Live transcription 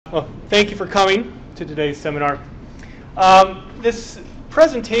Well, thank you for coming to today's seminar. This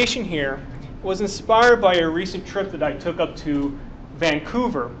presentation here was inspired by a recent trip that I took up to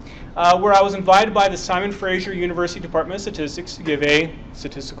Vancouver, where I was invited by the Simon Fraser University Department of Statistics to give a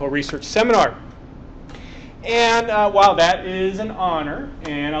statistical research seminar. And while that is an honor,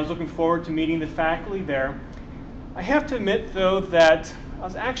 and I was looking forward to meeting the faculty there, I have to admit, though, that I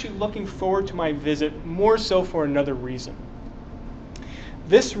was actually looking forward to my visit more so for another reason.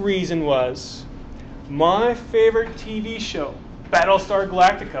 This reason was my favorite TV show, Battlestar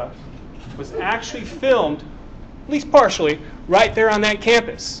Galactica, was actually filmed, at least partially, right there on that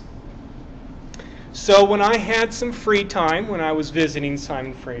campus. So when I had some free time when I was visiting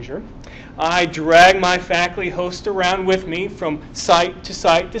Simon Fraser, I dragged my faculty host around with me from site to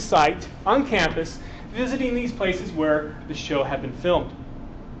site to site on campus, visiting these places where the show had been filmed.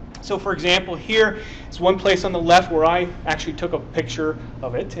 So for example, here is one place on the left where I actually took a picture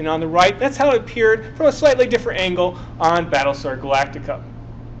of it, and on the right, that's how it appeared from a slightly different angle on Battlestar Galactica.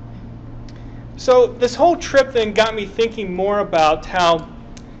 So this whole trip then got me thinking more about how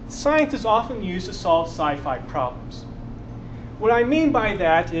science is often used to solve sci-fi problems. What I mean by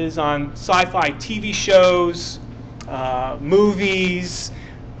that is on sci-fi TV shows, movies,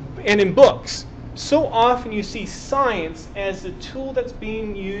 and in books. So often you see science as the tool that's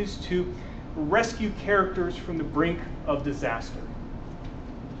being used to rescue characters from the brink of disaster.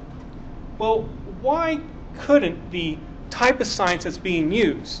 Well, why couldn't the type of science that's being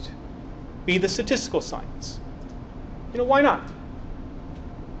used be the statistical science? Why not?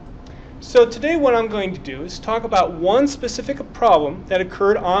 So today what I'm going to do is talk about one specific problem that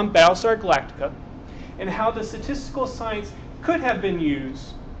occurred on Battlestar Galactica and how the statistical science could have been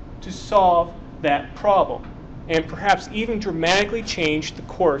used to solve that problem and perhaps even dramatically change the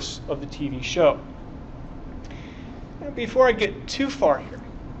course of the TV show. Now, before I get too far here,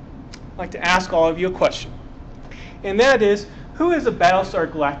 I'd like to ask all of you a question. And that is, who is a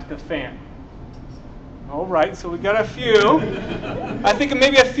Battlestar Galactica fan? All right, so we've got a few. I think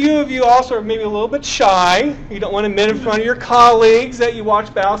maybe a few of you also are maybe a little bit shy. You don't want to admit in front of your colleagues that you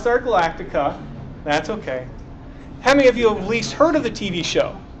watch Battlestar Galactica. That's okay. How many of you have at least heard of the TV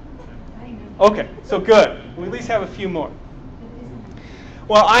show? Okay, so good. We at least have a few more.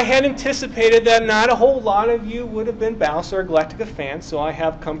 Well, I had anticipated that not a whole lot of you would have been Battlestar Galactica fans, so I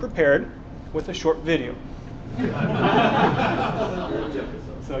have come prepared with a short video.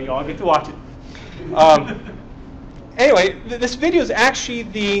 So you all get to watch it. Anyway, this video is actually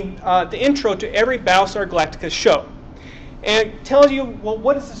the intro to every Battlestar Galactica show. And it tells you, well,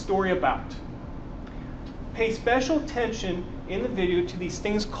 what is the story about? Pay special attention in the video to these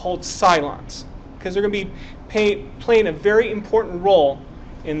things called Cylons, because they're going to be playing a very important role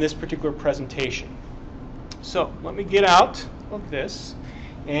in this particular presentation. So let me get out of this,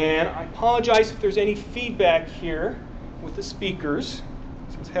 and I apologize if there's any feedback here with the speakers,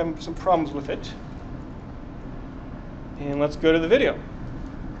 since I'm having some problems with it. And let's go to the video.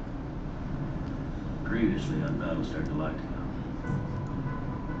 Previously on Battlestar Galactica.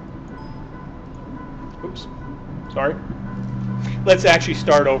 Oops, sorry. Let's actually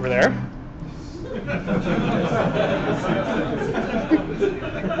start over there.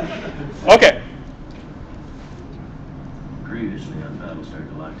 Okay. Previously on Battlestar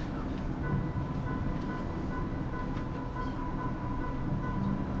Galactica.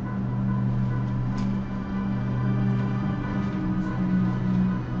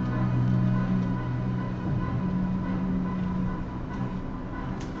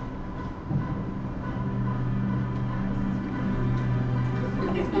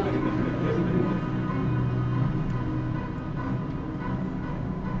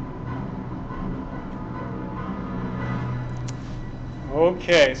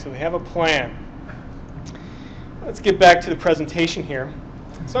 Okay, so we have a plan. Let's get back to the presentation here.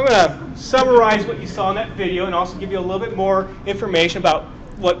 So I'm going to summarize what you saw in that video and also give you a little bit more information about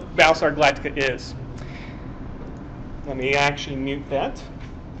what Battlestar Galactica is. Let me actually mute that.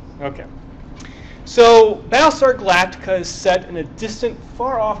 Okay. So Battlestar Galactica is set in a distant,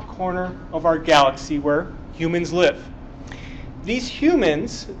 far-off corner of our galaxy where humans live. These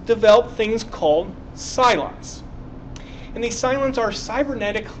humans develop things called Cylons. And these Cylons are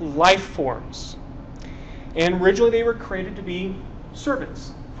cybernetic life forms. And originally they were created to be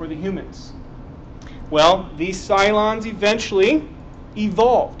servants for the humans. Well, these Cylons eventually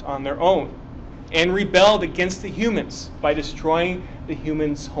evolved on their own and rebelled against the humans by destroying the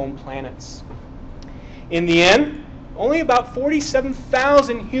humans' home planets. In the end, only about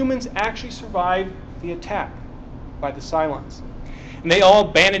 47,000 humans actually survived the attack by the Cylons. And they all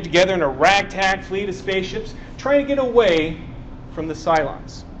banded together in a ragtag fleet of spaceships trying to get away from the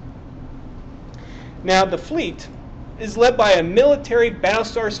Cylons. Now, the fleet is led by a military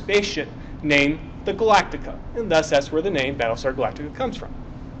Battlestar spaceship named the Galactica, and thus that's where the name Battlestar Galactica comes from.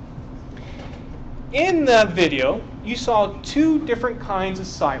 In the video, you saw two different kinds of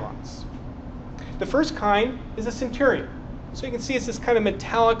Cylons. The first kind is a Centurion. So you can see it's this kind of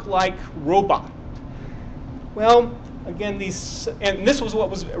metallic-like robot. Well, again, and this was what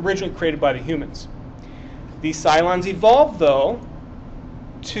was originally created by the humans. These Cylons evolved, though,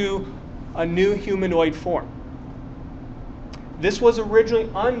 to a new humanoid form. This was originally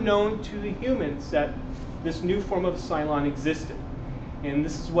unknown to the humans that this new form of Cylon existed. And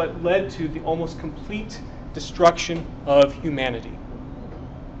this is what led to the almost complete destruction of humanity.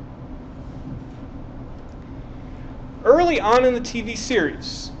 Early on in the TV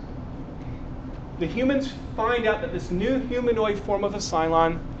series, the humans find out that this new humanoid form of a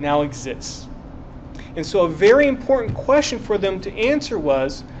Cylon now exists. And so a very important question for them to answer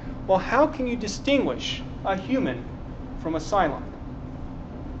was, well, how can you distinguish a human from a Cylon?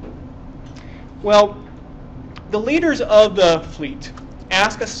 Well, the leaders of the fleet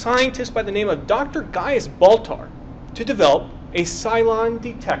asked a scientist by the name of Dr. Gaius Baltar to develop a Cylon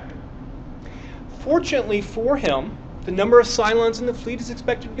detector. Fortunately for him, the number of Cylons in the fleet is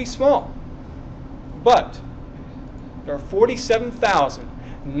expected to be small. But there are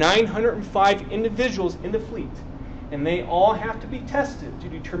 47,905 individuals in the fleet, and they all have to be tested to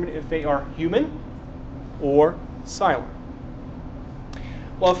determine if they are human or Cylon.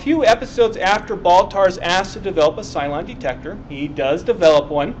 Well, a few episodes after Baltar is asked to develop a Cylon detector, he does develop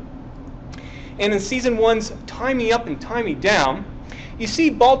one. And in Season 1's Tie Me Up and Tie Me Down, you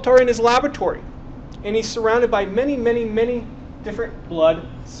see Baltar in his laboratory, and he's surrounded by many, many, many different blood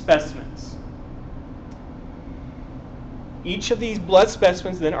specimens. Each of these blood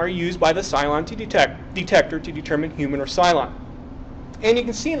specimens then are used by the Cylon detector to determine human or Cylon. And you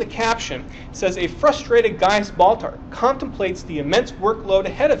can see in the caption, it says, a frustrated Gaius Baltar contemplates the immense workload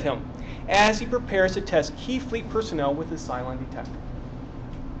ahead of him as he prepares to test key fleet personnel with his Cylon detector.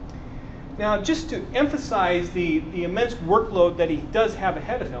 Now, just to emphasize the immense workload that he does have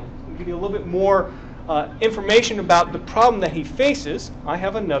ahead of him, to give you a little bit more information about the problem that he faces, I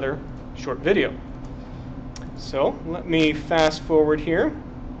have another short video. So let me fast forward here.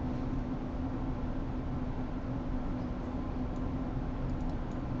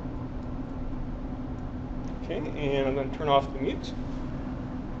 Okay, and I'm going to turn off the mute.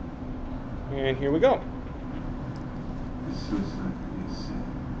 And here we go.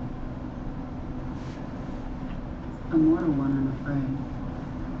 A mortal one, I'm afraid.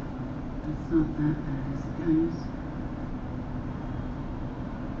 It's not that bad, is it, guys?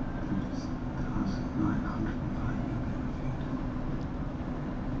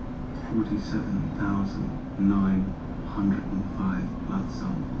 47,905 blood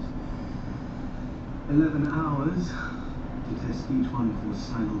samples. 11 hours to test each one for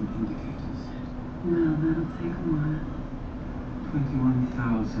Cylon indicators. Well, that'll take a while.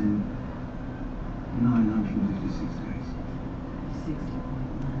 21,956 days.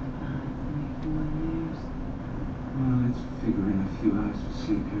 60.9534 years. Well, let's figure in a few hours for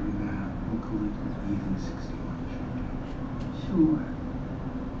sleep here and there. We'll call it even 61. Sure.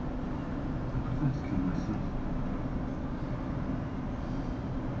 I prefer to kill myself.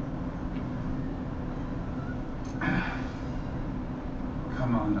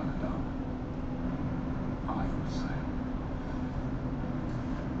 Come on, Doctor. I will say.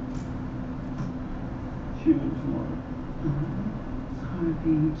 Choose one. It's hard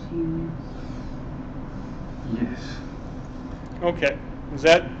being a genius. Yes. Okay, is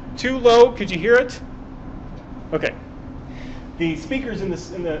that too low? Could you hear it? Okay. The speakers in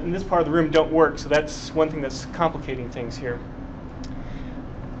this part of the room don't work, so that's one thing that's complicating things here.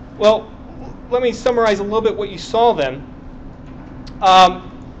 Well, let me summarize a little bit what you saw then.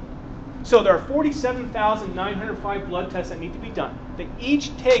 So there are 47,905 blood tests that need to be done. They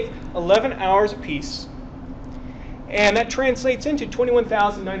each take 11 hours apiece, and that translates into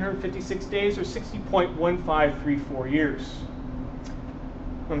 21,956 days, or 60.1534 years.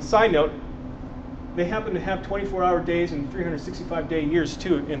 On a side note, they happen to have 24-hour days and 365-day years,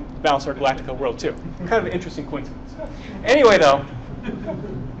 too, in the Battlestar Galactica world, too. Kind of an interesting coincidence. Anyway, though.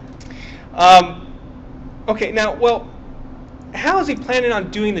 Okay, now, well, how is he planning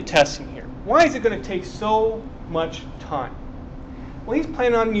on doing the testing here? Why is it going to take so much time? Well, he's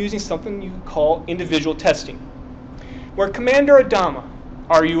planning on using something you could call individual testing, where Commander Adama,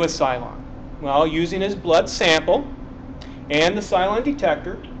 are you a Cylon? Well, using his blood sample and the Cylon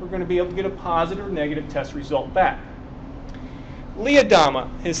detector, we're going to be able to get a positive or negative test result back. Lee Adama,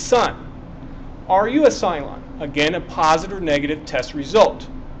 his son, are you a Cylon? Again, a positive or negative test result.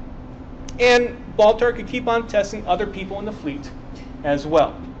 And Baltar could keep on testing other people in the fleet as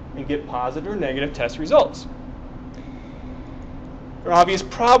well and get positive or negative test results. There are obvious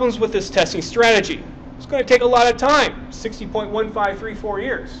problems with this testing strategy. It's going to take a lot of time, 60.1534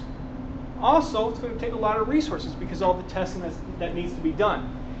 years. Also, it's going to take a lot of resources because of all the testing that needs to be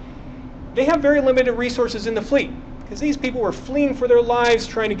done. They have very limited resources in the fleet because these people were fleeing for their lives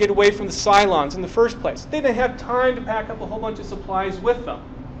trying to get away from the Cylons in the first place. They didn't have time to pack up a whole bunch of supplies with them.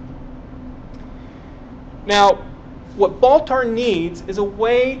 Now, what Baltar needs is a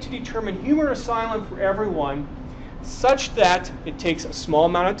way to determine human or Cylon for everyone such that it takes a small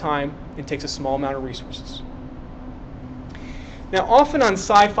amount of time and takes a small amount of resources. Now, often on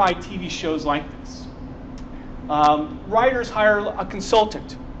sci-fi TV shows like this, writers hire a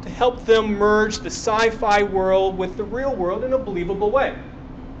consultant to help them merge the sci-fi world with the real world in a believable way.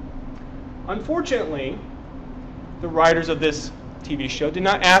 Unfortunately, the writers of this TV show did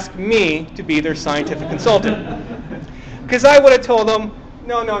not ask me to be their scientific consultant. Because I would have told them,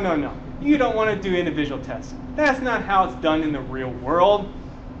 no, you don't want to do individual tests. That's not how it's done in the real world.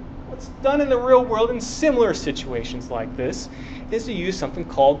 What's done in the real world in similar situations like this is to use something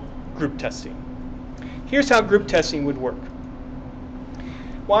called group testing. Here's how group testing would work.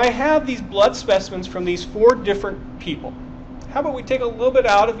 Well, I have these blood specimens from these 4 different people. How about we take a little bit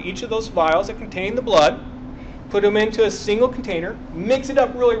out of each of those vials that contain the blood, put them into a single container, mix it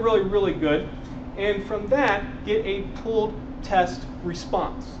up really good, and from that get a pooled test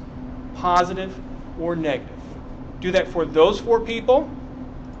response, positive or negative. Do that for those 4 people,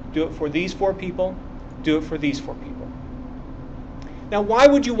 do it for these 4 people, do it for these 4 people. Now, why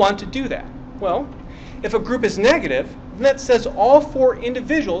would you want to do that? Well, if a group is negative, then that says all 4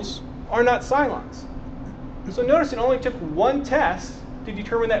 individuals are not Cylons. So notice it only took 1 test to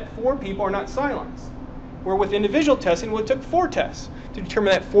determine that 4 people are not Cylons. Where with individual testing, well, it took 4 tests to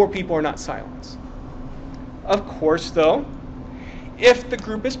determine that 4 people are not Cylons. Of course, though, if the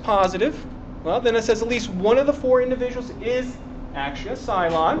group is positive, well, then it says at least one of the 4 individuals is actually a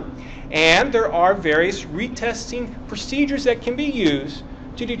Cylon, and there are various retesting procedures that can be used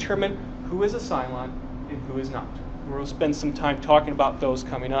to determine who is a Cylon and who is not. We'll spend some time talking about those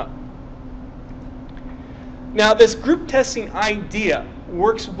coming up. Now, this group testing idea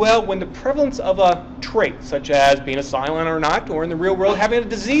works well when the prevalence of a trait, such as being a Cylon or not, or in the real world having a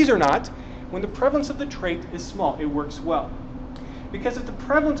disease or not, when the prevalence of the trait is small, it works well. Because if the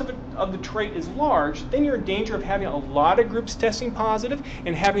prevalence of the trait is large, then you're in danger of having a lot of groups testing positive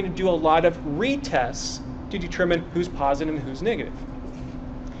and having to do a lot of retests to determine who's positive and who's negative.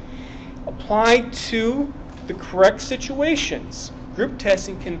 Applied to the correct situations, group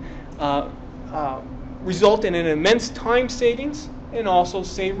testing can result in an immense time savings and also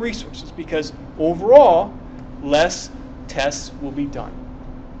save resources because overall, less tests will be done.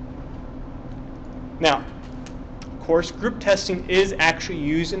 Now, of course, group testing is actually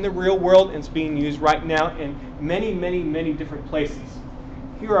used in the real world and it's being used right now in many different places.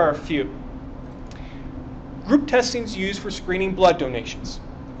 Here are a few. Group testing is used for screening blood donations.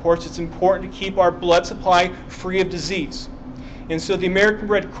 Of course, it's important to keep our blood supply free of disease. And so the American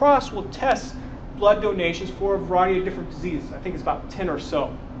Red Cross will test blood donations for a variety of different diseases. I think it's about 10 or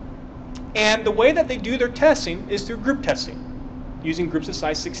so. And the way that they do their testing is through group testing, using groups of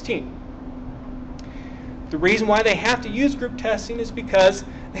size 16. The reason why they have to use group testing is because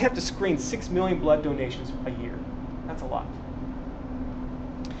they have to screen 6 million blood donations a year. That's a lot.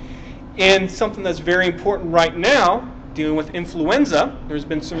 And something that's very important right now, dealing with influenza, there's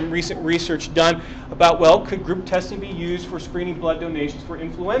been some recent research done about, well, could group testing be used for screening blood donations for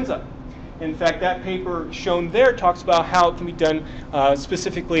influenza? In fact, that paper shown there talks about how it can be done,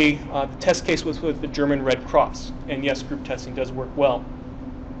 specifically the test case was with the German Red Cross. And yes, group testing does work well.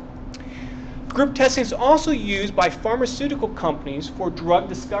 Group testing is also used by pharmaceutical companies for drug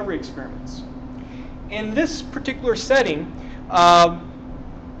discovery experiments. In this particular setting,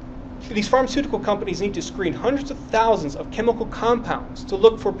 these pharmaceutical companies need to screen hundreds of thousands of chemical compounds to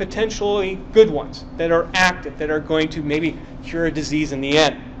look for potentially good ones that are active, that are going to maybe cure a disease in the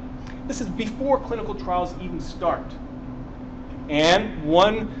end. This is before clinical trials even start. And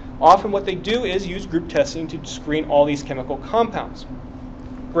often what they do is use group testing to screen all these chemical compounds.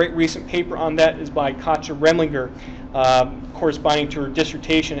 Great recent paper on that is by Katja Remlinger, corresponding to her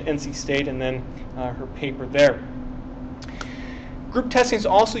dissertation at NC State and then her paper there. Group testing is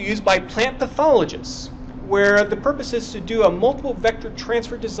also used by plant pathologists, where the purpose is to do a multiple vector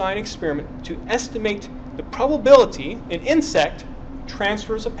transfer design experiment to estimate the probability an insect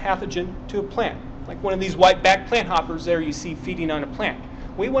transfers a pathogen to a plant. Like one of these white-backed plant hoppers there you see feeding on a plant.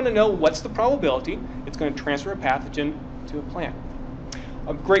 We want to know what's the probability it's going to transfer a pathogen to a plant.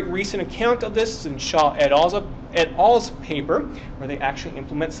 A great recent account of this is in Shaw et al.'s paper, where they actually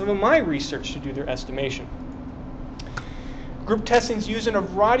implement some of my research to do their estimation. Group testing is used in a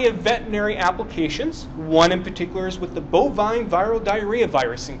variety of veterinary applications. One in particular is with the bovine viral diarrhea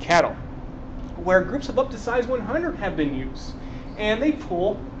virus in cattle, where groups of up to size 100 have been used. And they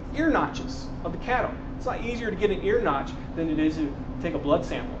pull ear notches of the cattle. It's a lot easier to get an ear notch than it is to take a blood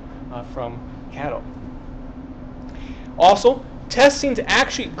sample from cattle. Also,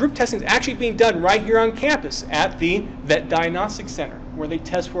 group testing is actually being done right here on campus at the Vet Diagnostic Center, where they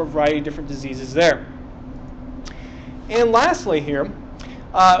test for a variety of different diseases there. And lastly here,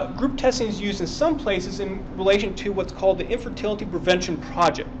 group testing is used in some places in relation to what's called the Infertility Prevention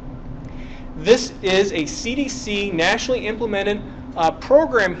Project. This is a CDC nationally implemented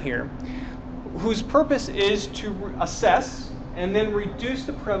program here whose purpose is to assess and then reduce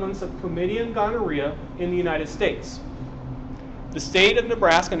the prevalence of chlamydia and gonorrhea in the United States. The state of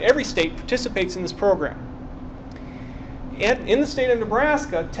Nebraska, and every state participates in this program. And in the state of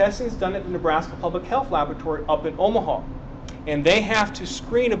Nebraska, testing is done at the Nebraska Public Health Laboratory up in Omaha. And they have to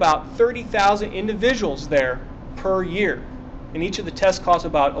screen about 30,000 individuals there per year. And each of the tests costs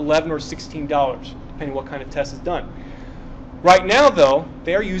about $11 or $16, depending what kind of test is done. Right now, though,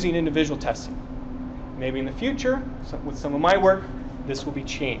 they are using individual testing. Maybe in the future, with some of my work, this will be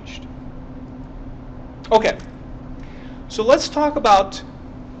changed. Okay, so let's talk about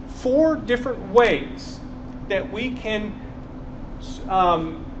 4 different ways that we can,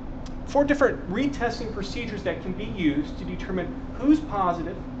 4 different retesting procedures that can be used to determine who's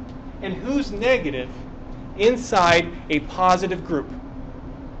positive and who's negative inside a positive group.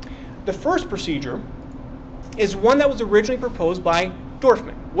 The first procedure is one that was originally proposed by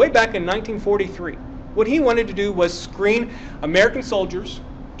Dorfman way back in 1943. What he wanted to do was screen American soldiers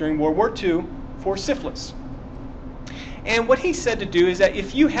during World War II for syphilis. And what he said to do is that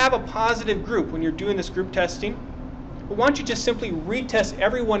if you have a positive group when you're doing this group testing, well, why don't you just simply retest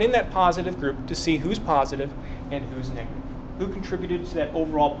everyone in that positive group to see who's positive and who's negative, who contributed to that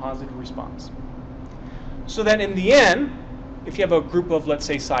overall positive response. So that in the end, if you have a group of, let's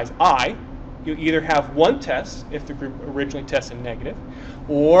say, size I, you either have 1 test if the group originally tested negative,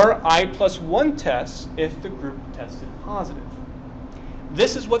 or I+1 tests if the group tested positive.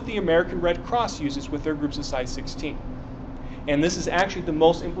 This is what the American Red Cross uses with their groups of size 16. And this is actually the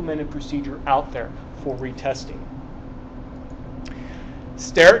most implemented procedure out there for retesting.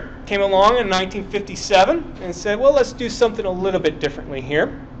 Sterrett came along in 1957 and said, well, let's do something a little bit differently here.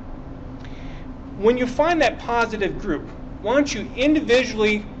 When you find that positive group, why don't you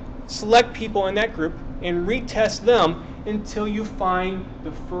individually select people in that group and retest them until you find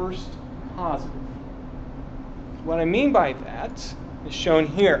the first positive. What I mean by that is shown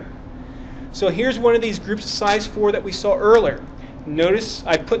here. So here's one of these groups of size 4 that we saw earlier. Notice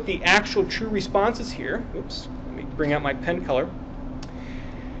I put the actual true responses here. Oops, let me bring out my pen color.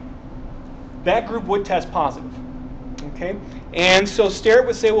 That group would test positive. Okay? And so Sterrett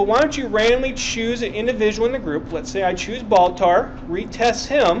would say, well, why don't you randomly choose an individual in the group? Let's say I choose Baltar, retest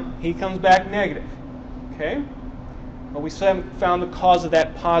him, he comes back negative. Okay? Well, we still haven't found the cause of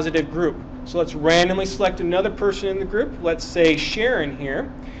that positive group. So let's randomly select another person in the group. Let's say Sharon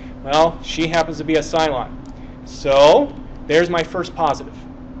here. Well, she happens to be a Cylon. So there's my first positive.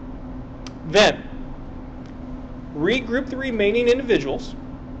 Then, regroup the remaining individuals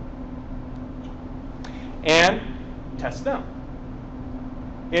and test them.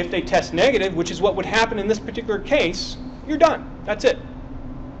 If they test negative, which is what would happen in this particular case, you're done. That's it.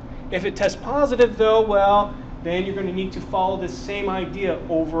 If it tests positive, though, well, then you're going to need to follow the same idea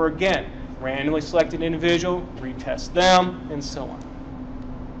over again. Randomly select an individual, retest them, and so on.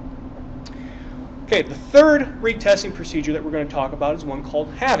 Okay, the third retesting procedure that we're going to talk about is one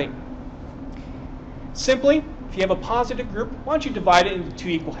called halving. Simply, if you have a positive group, why don't you divide it into 2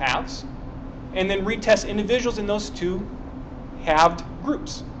 equal halves, and then retest individuals in those 2 halved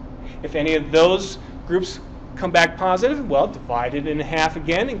groups. If any of those groups come back positive, well, divide it in half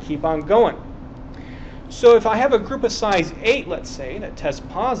again and keep on going. So if I have a group of size 8, let's say, that tests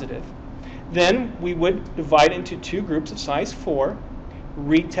positive, then we would divide into 2 groups of size 4,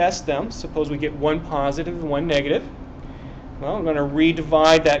 retest them. Suppose we get 1 positive and 1 negative. Well, I'm going to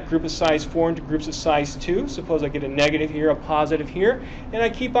redivide that group of size 4 into groups of size 2. Suppose I get a negative here, a positive here, and I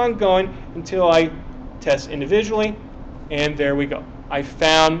keep on going until I test individually, and there we go. I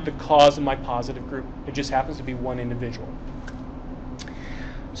found the cause of my positive group. It just happens to be 1 individual.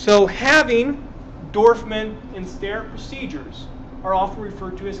 So having Dorfman and Sterrett procedures are often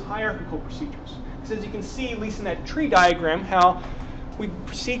referred to as hierarchical procedures. Because as you can see, at least in that tree diagram, how we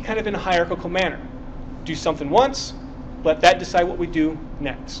proceed kind of in a hierarchical manner. Do something once, let that decide what we do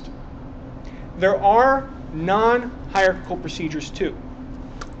next. There are non-hierarchical procedures too.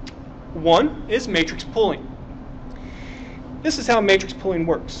 One is matrix pooling. This is how matrix pooling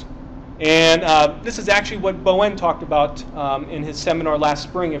works. And this is actually what Bowen talked about in his seminar last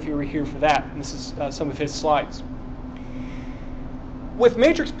spring, if you were here for that. And this is some of his slides. With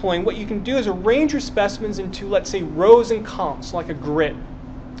matrix pooling, what you can do is arrange your specimens into, let's say, rows and columns, like a grid.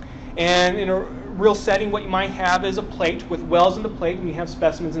 And in a real setting, what you might have is a plate with wells in the plate, and you have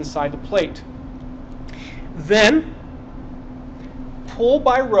specimens inside the plate. Then, pull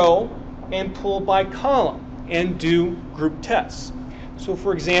by row and pull by column, and do group tests. So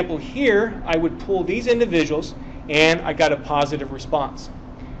for example, here I would pull these individuals and I got a positive response.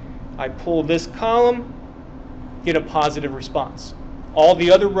 I pull this column, get a positive response. All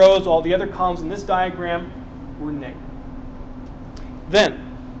the other rows, all the other columns in this diagram were negative. Then,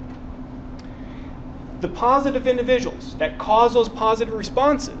 the positive individuals that cause those positive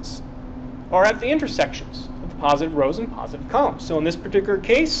responses are at the intersections of the positive rows and positive columns. So in this particular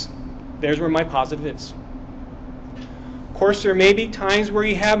case, there's where my positive is. Of course, there may be times where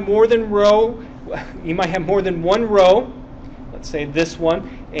you have more than you might have more than one row, let's say this one,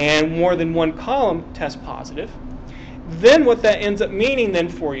 and more than one column test positive. Then what that ends up meaning then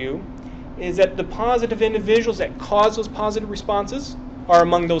for you is that the positive individuals that cause those positive responses are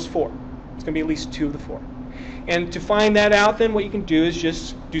among those four. It's going to be at least 2 of the 4. And to find that out, then what you can do is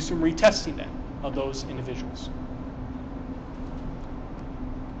just do some retesting then of those individuals.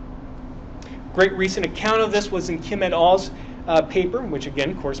 Great recent account of this was in Kim et al.'s paper, which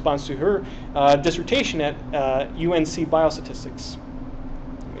again corresponds to her dissertation at UNC Biostatistics.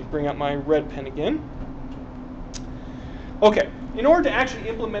 Let me bring out my red pen again. Okay, in order to actually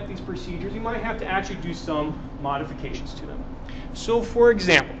implement these procedures, you might have to actually do some modifications to them. So for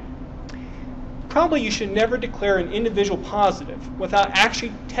example, probably you should never declare an individual positive without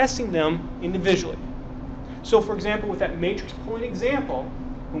actually testing them individually. So for example, with that matrix pooling example,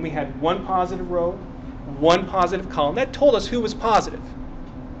 when we had one positive row, one positive column, that told us who was positive.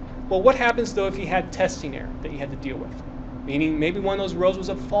 Well, what happens though if you had testing error that you had to deal with? Meaning maybe one of those rows was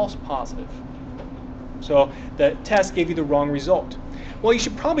a false positive. So the test gave you the wrong result. Well, you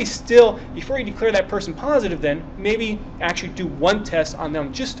should probably still, before you declare that person positive then, maybe actually do one test on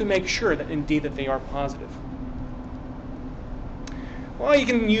them just to make sure that indeed that they are positive. Well, you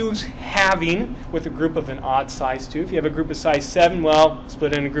can use halving with a group of an odd size too. If you have a group of size 7, well,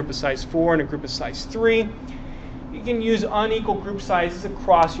 split it in a group of size 4 and a group of size 3. You can use unequal group sizes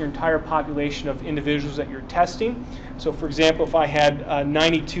across your entire population of individuals that you're testing. So for example, if I had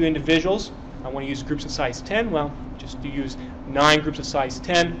 92 individuals, I want to use groups of size 10, well, just use 9 groups of size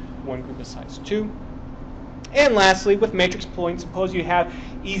 10, 1 group of size 2. And lastly, with matrix pooling, suppose you have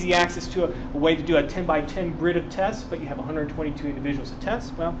easy access to a way to do a 10 by 10 grid of tests, but you have 122 individuals to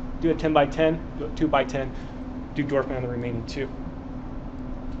test. Well, do a 10 by 10, do a 2 by 10, do Dorfman on the remaining 2.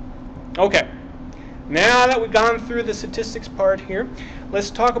 Okay, now that we've gone through the statistics part here, let's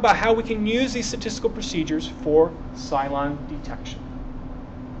talk about how we can use these statistical procedures for Cylon detection.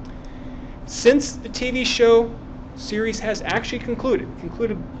 Since the TV show series has actually concluded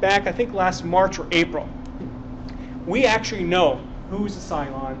back, I think, last March or April, we actually know who's a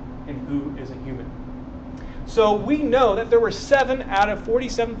Cylon and who is a human. So we know that there were 7 out of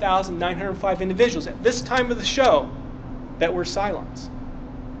 47,905 individuals at this time of the show that were Cylons.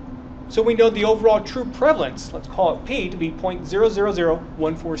 So we know the overall true prevalence, let's call it P, to be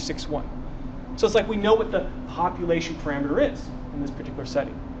 0.0001461. So it's like we know what the population parameter is in this particular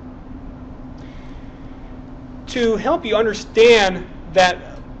setting. To help you understand that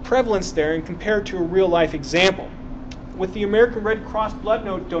prevalence there and compare it to a real life example, with the American Red Cross blood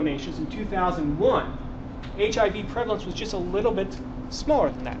donations in 2001, HIV prevalence was just a little bit smaller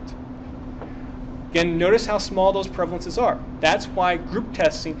than that. Again, notice how small those prevalences are. That's why group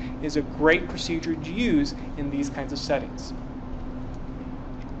testing is a great procedure to use in these kinds of settings.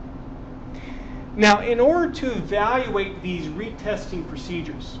 Now, in order to evaluate these retesting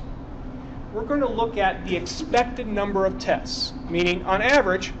procedures, we're going to look at the expected number of tests, meaning on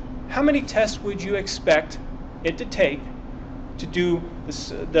average, how many tests would you expect it to take to do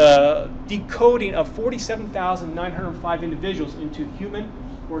the decoding of 47,905 individuals into human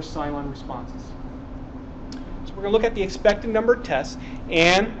or Cylon responses. So we're going to look at the expected number of tests,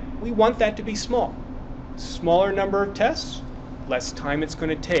 and we want that to be small. Smaller number of tests, less time it's going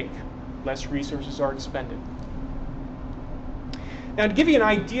to take, less resources are expended. Now, to give you an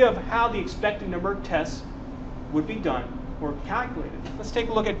idea of how the expected number of tests would be done or calculated, let's take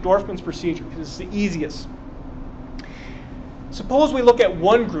a look at Dorfman's procedure, because it's the easiest. Suppose we look at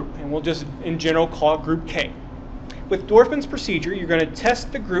one group, and we'll just in general call it group K. with Dorfman's procedure, you're going to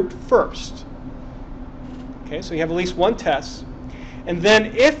test the group first. Okay, so you have at least one test. And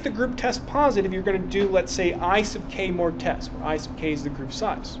then if the group tests positive, you're going to do, let's say, I sub k more tests, where I sub k is the group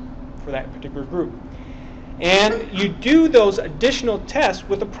size for that particular group. And you do those additional tests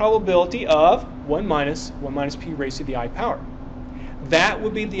with a probability of 1 minus p raised to the I power. That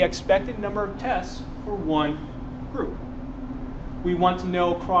would be the expected number of tests for one group. We want to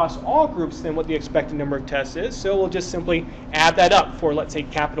know across all groups then what the expected number of tests is, so we'll just simply add that up for, let's say,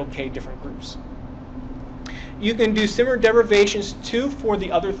 capital K different groups. You can do similar derivations too for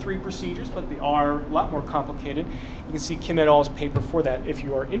the other three procedures, but they are a lot more complicated. You can see Kim et al.'s paper for that if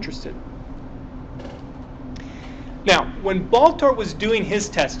you are interested. Now, when Baltar was doing his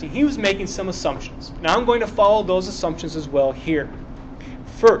testing, he was making some assumptions. Now I'm going to follow those assumptions as well here.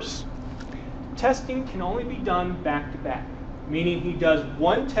 First, testing can only be done back-to-back, meaning he does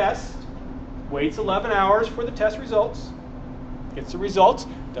one test, waits 11 hours for the test results, gets the results,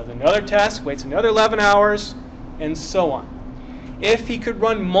 does another test, waits another 11 hours, and so on. If he could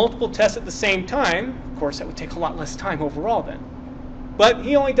run multiple tests at the same time, of course that would take a lot less time overall then. But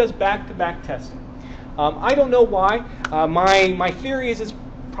he only does back-to-back testing. I don't know why. My theory is it's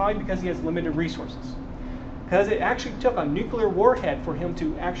probably because he has limited resources. Because it actually took a nuclear warhead for him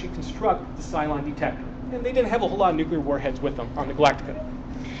to actually construct the Cylon detector. And they didn't have a whole lot of nuclear warheads with them on the Galactica.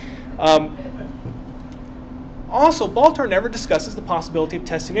 Also, Baltar never discusses the possibility of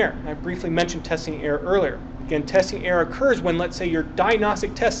testing error. I briefly mentioned testing error earlier. Again, testing error occurs when, let's say, your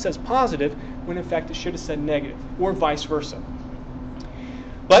diagnostic test says positive, when in fact it should have said negative, or vice versa.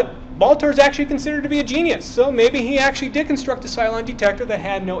 But Baltar is actually considered to be a genius, so maybe he actually did construct a Cylon detector that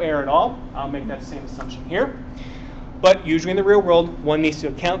had no error at all. I'll make that same assumption here. But usually in the real world, one needs to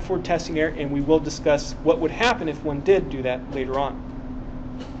account for testing error, and we will discuss what would happen if one did do that later on.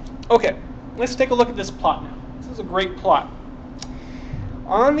 Okay, let's take a look at this plot now. This is a great plot.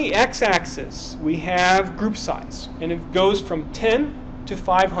 On the x-axis, we have group size, and it goes from 10 to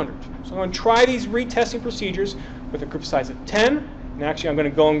 500. So I'm going to try these retesting procedures with a group size of 10, and actually I'm going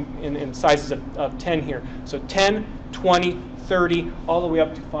to go in sizes of 10 here. So 10, 20, 30, all the way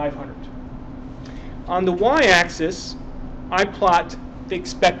up to 500. On the y-axis, I plot the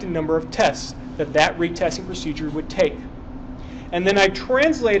expected number of tests that retesting procedure would take. And then I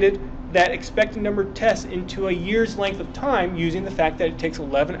translated that expected number of tests into a year's length of time using the fact that it takes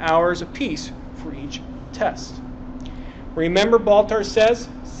 11 hours apiece for each test. Remember, Baltar says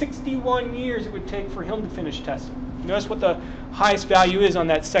 61 years it would take for him to finish testing. Notice what the highest value is on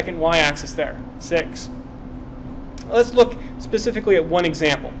that second y-axis there, 6. Let's look specifically at one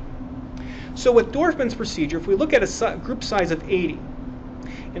example. So with Dorfman's procedure, if we look at a group size of 80,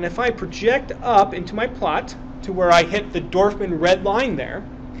 and if I project up into my plot to where I hit the Dorfman red line there,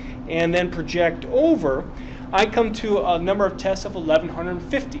 and then project over, I come to a number of tests of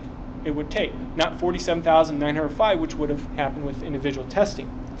 1,150 it would take, not 47,905, which would have happened with individual testing.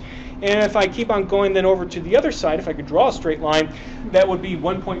 And if I keep on going then over to the other side, if I could draw a straight line, that would be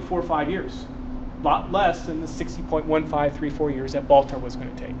 1.45 years, a lot less than the 60.1534 years that Baltar was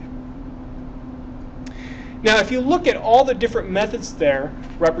going to take. Now, if you look at all the different methods there,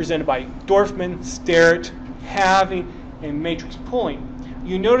 represented by Dorfman, Sterrett, halving, and matrix pulling,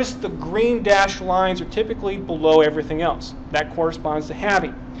 you notice the green dashed lines are typically below everything else. That corresponds to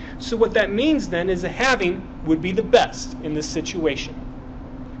halving. So what that means then is the halving would be the best in this situation,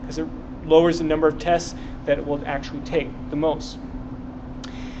 because it lowers the number of tests that it will actually take the most.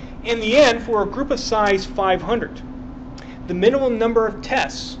 In the end, for a group of size 500, the minimum number of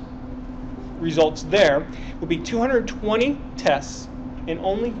tests results there would be 220 tests in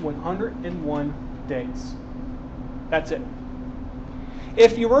only 101 days. That's it.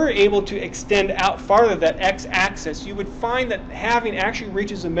 If you were able to extend out farther that x-axis, you would find that halving actually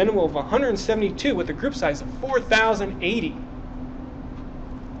reaches a minimum of 172 with a group size of 4,080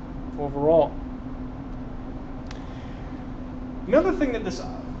 overall. Another thing that this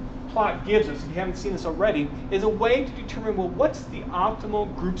plot gives us, if you haven't seen this already, is a way to determine, well, what's the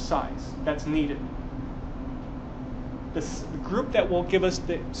optimal group size that's needed? The group that will give us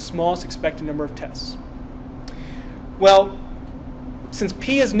the smallest expected number of tests. Well, since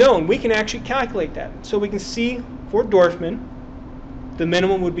P is known, we can actually calculate that. So we can see for Dorfman, the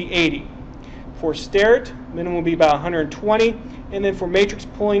minimum would be 80. For Sterrett, minimum would be about 120. And then for matrix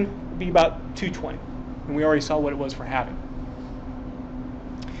pulling, it would be about 220. And we already saw what it was for halving.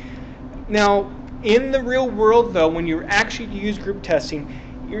 Now, in the real world, though, when you actually use group testing,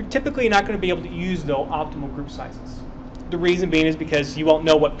 you're typically not going to be able to use, though, optimal group sizes. The reason being is because you won't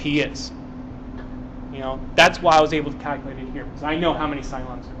know what P is. You know, that's why I was able to calculate it here, because I know how many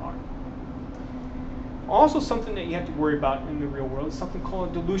Cylons there are. Also, something that you have to worry about in the real world is something called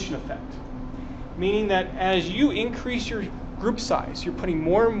a dilution effect, meaning that as you increase your group size, you're putting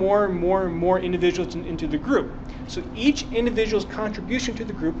more and more and more and more individuals into the group. So each individual's contribution to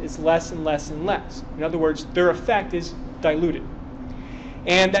the group is less and less and less. In other words, their effect is diluted.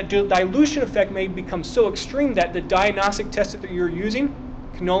 And that dilution effect may become so extreme that the diagnostic test that you're using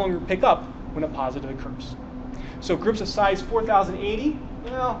can no longer pick up when a positive occurs. So groups of size 4,080,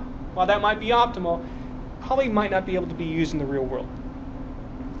 well, while that might be optimal, probably might not be able to be used in the real world.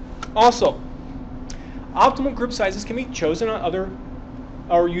 Also, optimal group sizes can be chosen on other,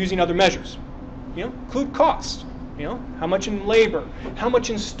 or using other measures. Include cost. How much in labor, how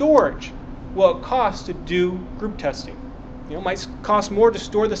much in storage will it cost to do group testing. It might cost more to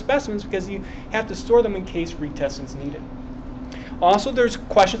store the specimens because you have to store them in case retesting is needed. Also, there's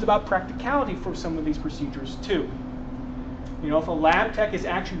questions about practicality for some of these procedures too. If a lab tech is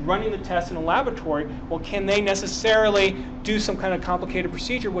actually running the test in a laboratory, well, can they necessarily do some kind of complicated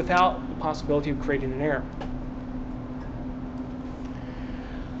procedure without the possibility of creating an error?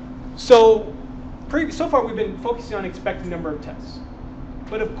 So far we've been focusing on expected number of tests.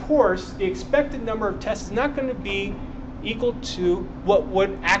 But of course, the expected number of tests is not going to be equal to what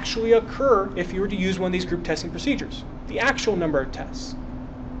would actually occur if you were to use one of these group testing procedures. The actual number of tests.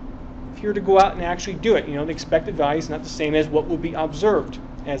 If you were to go out and actually do it, the expected value is not the same as what would be observed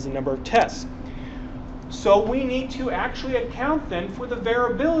as the number of tests. So we need to actually account then for the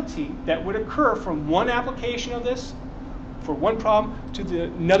variability that would occur from one application of this for one problem to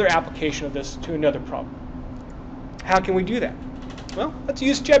another application of this to another problem. How can we do that? Well, let's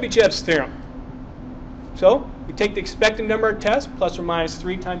use Chebyshev's theorem. So we take the expected number of tests plus or minus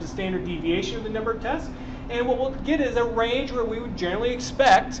 3 times the standard deviation of the number of tests, and what we'll get is a range where we would generally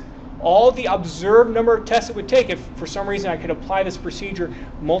expect all the observed number of tests it would take. If for some reason I could apply this procedure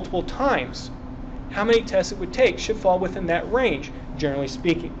multiple times, how many tests it would take should fall within that range, generally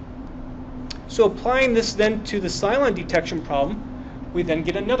speaking. So applying this then to the Cylon detection problem, we then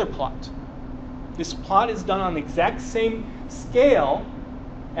get another plot. This plot is done on the exact same scale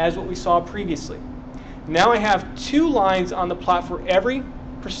as what we saw previously. Now I have 2 lines on the plot for every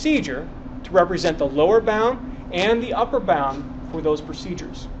procedure to represent the lower bound and the upper bound for those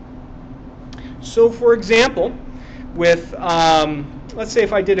procedures. So for example, with, let's say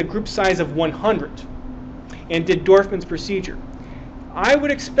if I did a group size of 100 and did Dorfman's procedure, I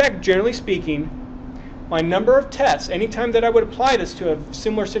would expect, generally speaking, my number of tests, anytime that I would apply this to a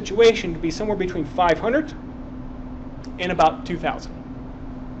similar situation, to be somewhere between 500 and about 2,000.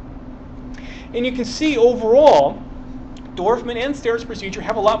 And you can see overall, Dorfman and Starrett's procedure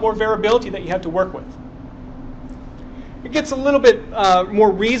have a lot more variability that you have to work with. It gets a little bit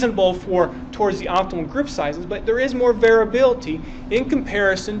more reasonable towards the optimal group sizes, but there is more variability in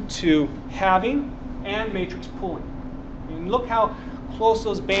comparison to halving and matrix pooling. And look how close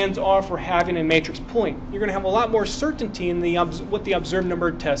those bands are for halving and matrix pooling. You're going to have a lot more certainty in what the observed number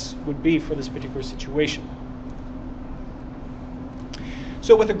of tests would be for this particular situation.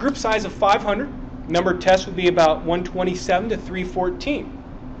 So with a group size of 500, number of tests would be about 127 to 314.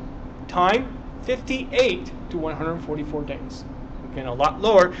 Time, 58 to 144 days. Again, a lot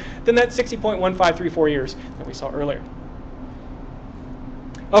lower than that 60.1534 years that we saw earlier.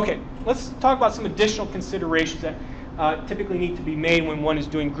 Okay, let's talk about some additional considerations that typically need to be made when one is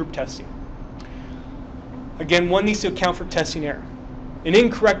doing group testing. Again, one needs to account for testing error. An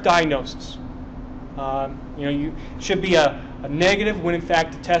incorrect diagnosis. You should be a negative when in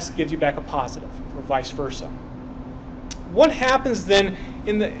fact the test gives you back a positive, or vice versa. What happens then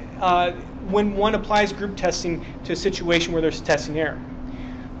when one applies group testing to a situation where there's testing error?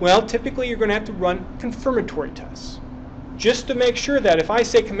 Well, typically you're going to have to run confirmatory tests, just to make sure that if I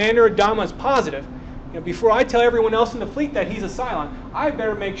say Commander Adama is positive, before I tell everyone else in the fleet that he's a Cylon, I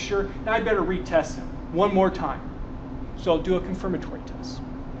better make sure that I better retest him one more time. So I'll do a confirmatory test.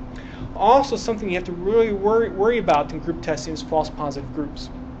 Also, something you have to really worry about in group testing is false positive groups.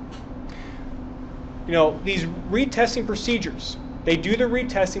 These retesting procedures, they do the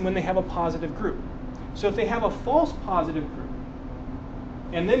retesting when they have a positive group. So if they have a false positive group,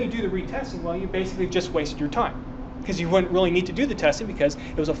 and then you do the retesting, well, you basically just wasted your time, because you wouldn't really need to do the testing because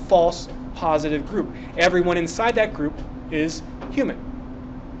it was a false positive group. Everyone inside that group is human.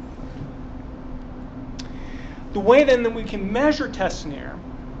 The way then that we can measure testing error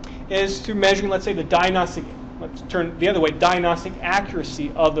is through measuring, let's say, let's turn the other way, diagnostic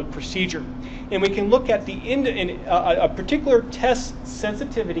accuracy of the procedure. And we can look at a particular test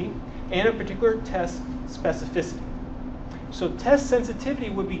sensitivity and a particular test specificity. So test sensitivity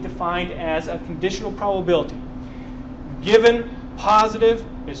would be defined as a conditional probability. Given positive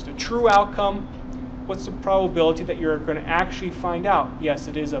is the true outcome, what's the probability that you're going to actually find out, yes,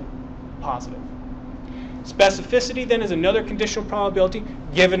 it is a positive. Specificity then is another conditional probability.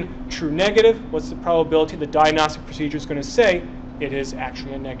 Given true negative, what's the probability the diagnostic procedure is going to say it is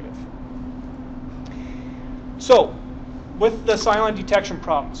actually a negative? So, with the Cylon detection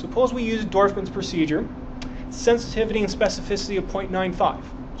problem, suppose we use Dorfman's procedure, sensitivity and specificity of 0.95.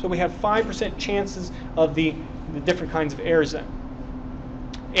 So we have 5% chances of the different kinds of errors then.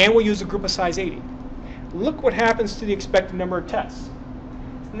 And we'll use a group of size 80. Look what happens to the expected number of tests.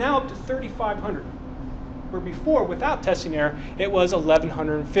 It's now up to 3,500. Where before, without testing error, it was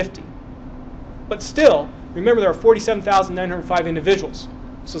 1,150. But still, remember there are 47,905 individuals.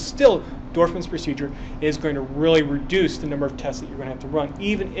 So still, Dorfman's procedure is going to really reduce the number of tests that you're going to have to run,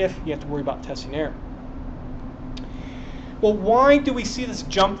 even if you have to worry about testing error. Well, why do we see this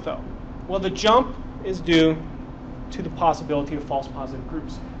jump, though? Well, the jump is due to the possibility of false positive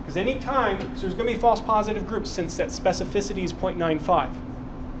groups. Because any time, so there's going to be false positive groups since that specificity is 0.95.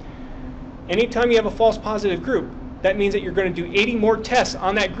 Anytime you have a false positive group, that means that you're going to do 80 more tests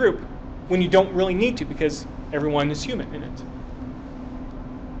on that group when you don't really need to because everyone is human in it.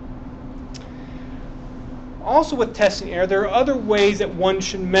 Also with testing error, there are other ways that one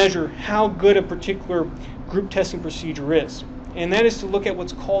should measure how good a particular group testing procedure is. And that is to look at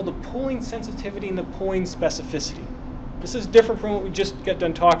what's called the pooling sensitivity and the pooling specificity. This is different from what we just got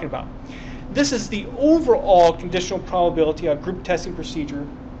done talking about. This is the overall conditional probability a group testing procedure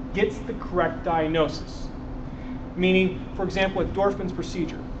gets the correct diagnosis. Meaning, for example, with Dorfman's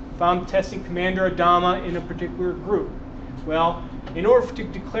procedure, if I'm testing Commander Adama in a particular group, well, in order to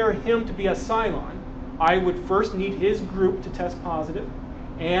declare him to be a Cylon, I would first need his group to test positive,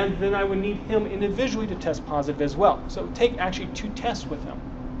 and then I would need him individually to test positive as well. So it would take actually 2 tests with him.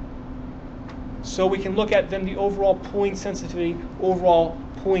 So we can look at then the overall pooling sensitivity, overall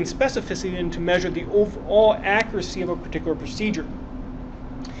pooling specificity, and to measure the overall accuracy of a particular procedure.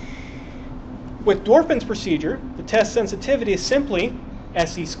 With Dorfman's procedure, the test sensitivity is simply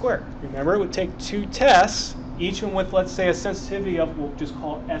SE squared. Remember, it would take 2 tests, each one with, let's say, a sensitivity of, we'll just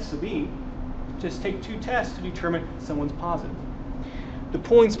call it S sub E. Just take 2 tests to determine someone's positive. The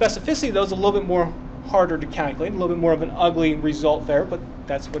pooling specificity, though, is a little bit more harder to calculate, a little bit more of an ugly result there, but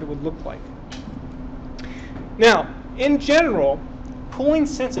that's what it would look like. Now, in general, pooling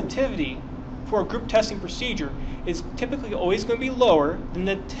sensitivity for a group testing procedure is typically always going to be lower than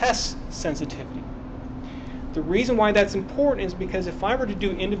the test sensitivity. The reason why that's important is because if I were to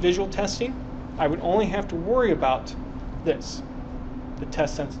do individual testing, I would only have to worry about this, the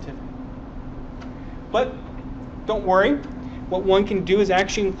test sensitivity. But don't worry, what one can do is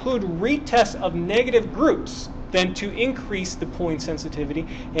actually include retests of negative groups then to increase the pooling sensitivity,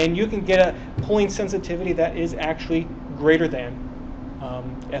 and you can get a pooling sensitivity that is actually greater than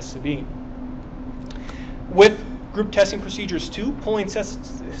S sub E. With group testing procedures too, pooling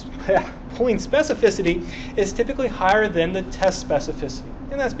specificity is typically higher than the test specificity,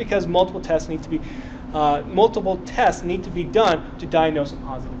 and that's because multiple tests need to be done to diagnose a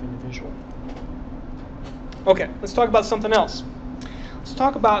positive individual. Okay, let's talk about something else. Let's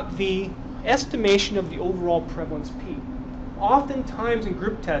talk about the estimation of the overall prevalence P. Oftentimes in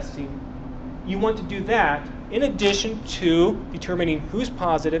group testing, you want to do that in addition to determining who's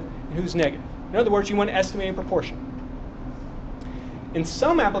positive and who's negative. In other words, you want to estimate a proportion. In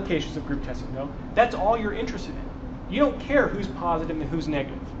some applications of group testing, though, that's all you're interested in. You don't care who's positive and who's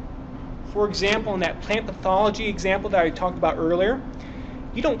negative. For example, in that plant pathology example that I talked about earlier,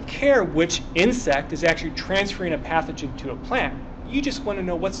 you don't care which insect is actually transferring a pathogen to a plant. You just want to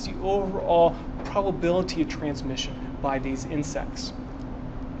know what's the overall probability of transmission by these insects.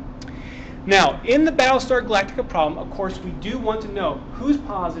 Now, in the Battlestar Galactica problem, of course, we do want to know who's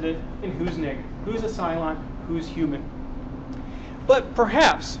positive and who's negative, who's a Cylon, who's human. But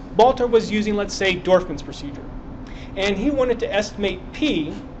perhaps Baltar was using, let's say, Dorfman's procedure, and he wanted to estimate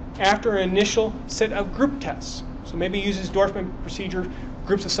P after an initial set of group tests. So maybe he uses Dorfman procedure,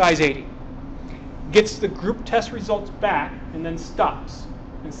 groups of size 80. Gets the group test results back and then stops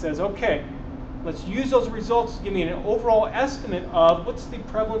and says, okay, let's use those results to give me an overall estimate of what's the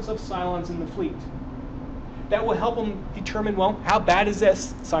prevalence of Cylons in the fleet. That will help them determine, well, how bad is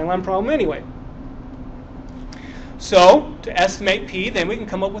this Cylon problem anyway? So, to estimate P, then we can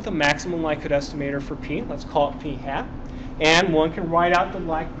come up with a maximum likelihood estimator for P. Let's call it P hat. And one can write out the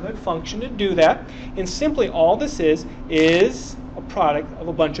likelihood function to do that. And simply all this is a product of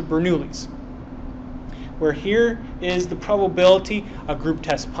a bunch of Bernoullis. Where here is the probability a group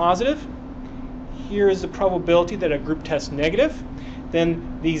tests positive. Here is the probability that a group tests negative.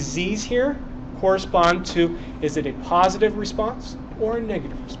 Then these Z's here correspond to, is it a positive response or a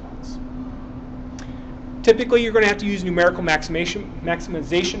negative response? Typically, you're going to have to use numerical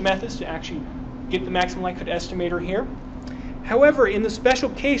maximization methods to actually get the maximum likelihood estimator here. However, in the special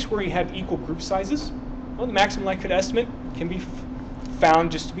case where you have equal group sizes, well, the maximum likelihood estimate can be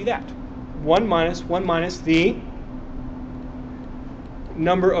found just to be that. 1 minus the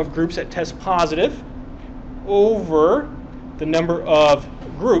number of groups that test positive over the number of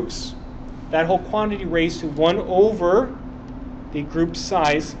groups, that whole quantity raised to 1 over the group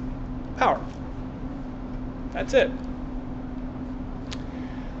size power. That's it.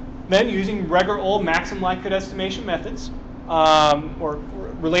 Then, using regular old maximum likelihood estimation methods or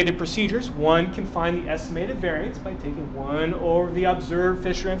related procedures, one can find the estimated variance by taking 1 over the observed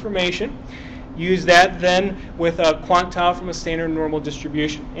Fisher information. Use that then with a quantile from a standard normal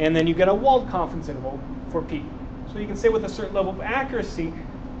distribution, and then you get a walled confidence interval for p. So you can say with a certain level of accuracy,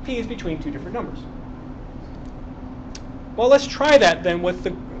 p is between two different numbers. Well, let's try that then with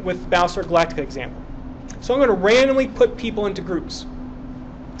Battlestar Galactica example. So I'm going to randomly put people into groups,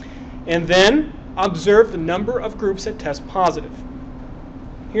 and then observe the number of groups that test positive.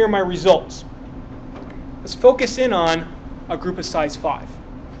 Here are my results. Let's focus in on a group of size 5.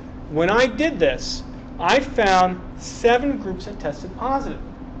 When I did this, I found 7 groups that tested positive.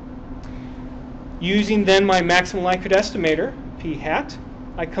 Using then my maximum likelihood estimator, p hat,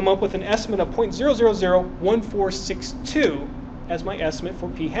 I come up with an estimate of 0.0001462 as my estimate for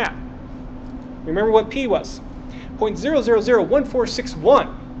p hat. Remember what p was?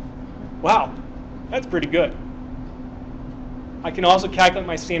 0.0001461. Wow, that's pretty good. I can also calculate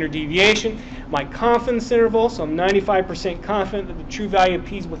my standard deviation, my confidence interval, so I'm 95% confident that the true value of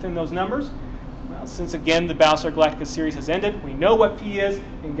p is within those numbers. Well, since again the Battlestar Galactica series has ended, we know what p is,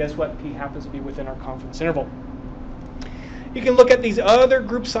 and guess what? P happens to be within our confidence interval. You can look at these other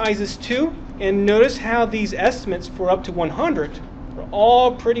group sizes too, and notice how these estimates for up to 100 are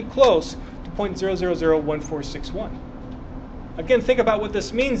all pretty close to 0.0001461. Again, think about what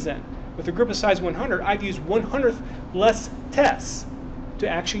this means then. With a group of size 100, I've used 1/100th less tests to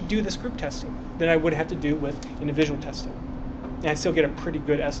actually do this group testing than I would have to do with individual testing. And I still get a pretty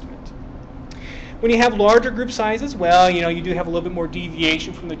good estimate. When you have larger group sizes, well, you do have a little bit more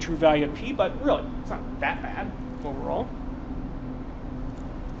deviation from the true value of p, but really, it's not that bad overall.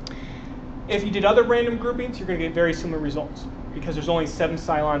 If you did other random groupings, you're going to get very similar results because there's only 7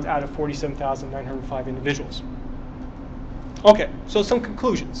 Cylons out of 47,905 individuals. Okay, so some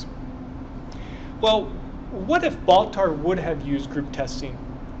conclusions. Well, what if Baltar would have used group testing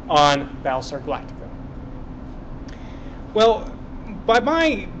on Battlestar Galactica? Well, by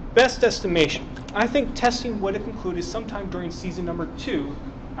my best estimation, I think testing would have concluded sometime during season number 2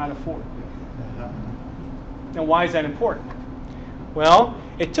 out of 4. Now, why is that important? Well,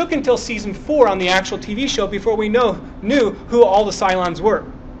 it took until season 4 on the actual TV show before we knew who all the Cylons were.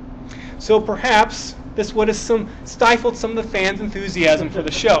 So perhaps this would have stifled some of the fans' enthusiasm for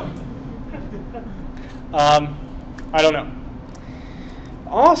the show. I don't know.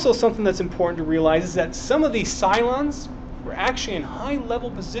 Also, something that's important to realize is that some of these Cylons were actually in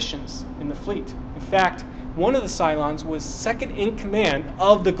high-level positions in the fleet. In fact, one of the Cylons was second in command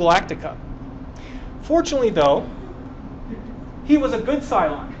of the Galactica. Fortunately, though, he was a good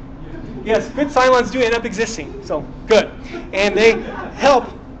Cylon. Yes, good Cylons do end up existing, so good. And they help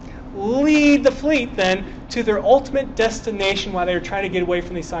lead the fleet then to their ultimate destination while they were trying to get away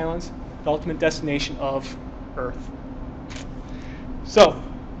from these Cylons, the ultimate destination of Earth. So,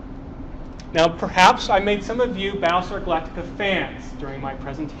 now perhaps I made some of you Battlestar Galactica fans during my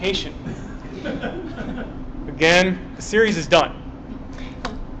presentation. Again, the series is done.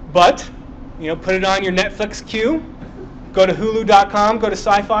 But, put it on your Netflix queue. Go to Hulu.com, go to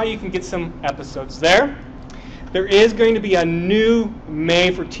Sci-Fi, you can get some episodes there. There is going to be a new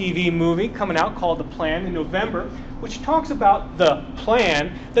made-for-TV movie coming out called The Plan in November, which talks about the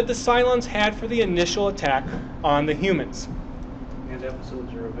plan that the Cylons had for the initial attack on the humans. And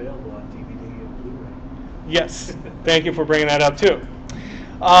episodes are available on DVD and Blu-ray. Yes, thank you for bringing that up too.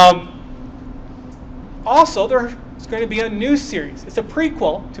 Also, there's going to be a new series. It's a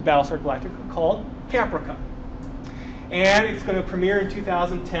prequel to Battlestar Galactica called Caprica. And it's going to premiere in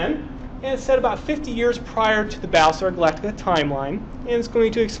 2010. And it's set about 50 years prior to the Battlestar Galactica timeline. And it's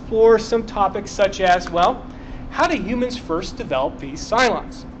going to explore some topics such as, well, how did humans first develop these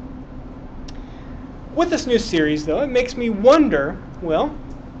Cylons? With this new series, though, it makes me wonder, well,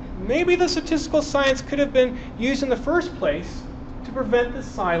 maybe the statistical science could have been used in the first place to prevent the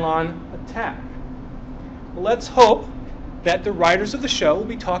Cylon attack. Well, let's hope that the writers of the show will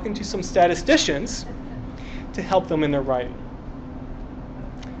be talking to some statisticians to help them in their writing.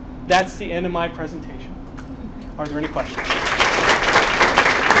 That's the end of my presentation. Are there any questions?